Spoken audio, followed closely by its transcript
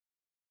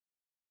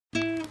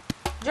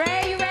Dre,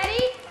 you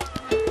ready?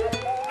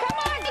 Come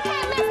on, you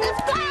can't miss this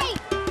flight!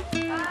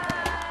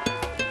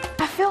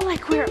 I feel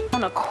like we're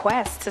on a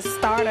quest to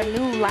start a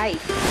new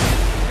life.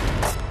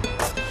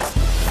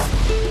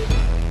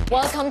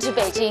 Welcome to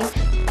Beijing.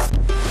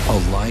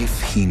 A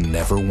life he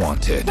never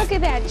wanted. Look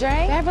at that,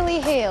 Dre. Beverly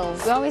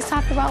Hills. We always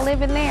talked about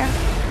living there.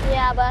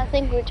 Yeah, but I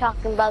think we're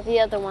talking about the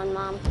other one,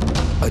 Mom.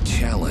 A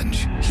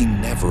challenge he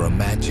never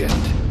imagined.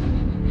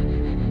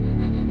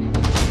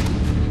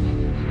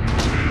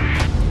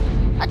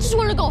 I just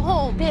want to go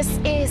home. This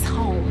is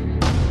home.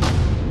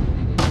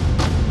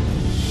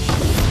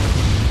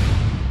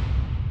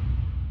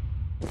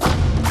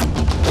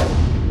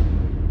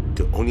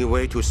 The only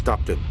way to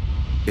stop them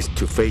is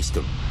to face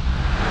them.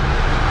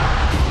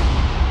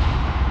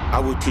 I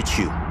will teach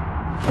you.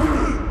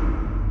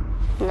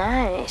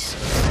 Nice.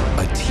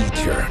 A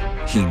teacher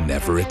he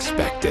never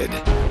expected.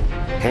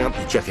 Hang up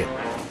your jacket.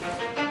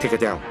 Take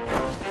it down.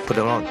 Put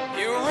it on.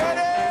 You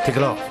ready? Take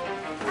it off.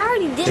 I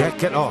already did.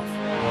 Jacket off.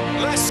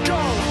 Let's go.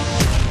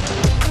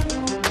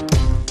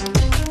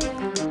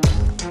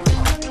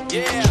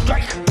 Yeah.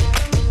 Strike.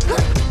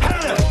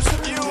 Those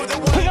of you that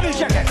want Pick up your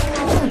jacket.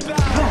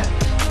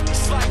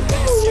 it's like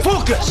this.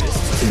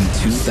 Focus. In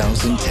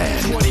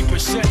 2010,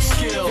 20%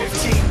 skill,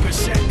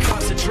 15%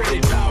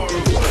 concentrated power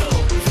of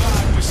will,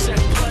 5%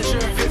 pleasure,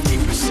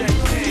 50%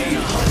 pain,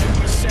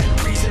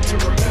 100% reason to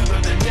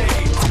remember the name.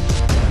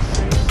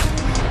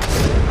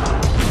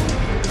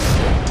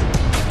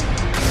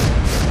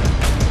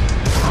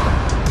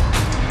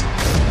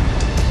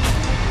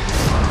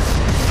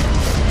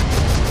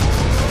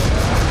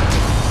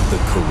 the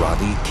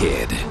Karate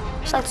Kid.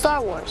 It's like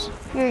Star Wars.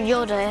 You're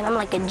Yoda and I'm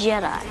like a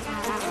Jedi.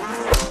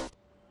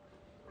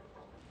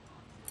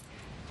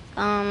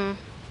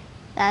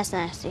 That's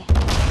nasty.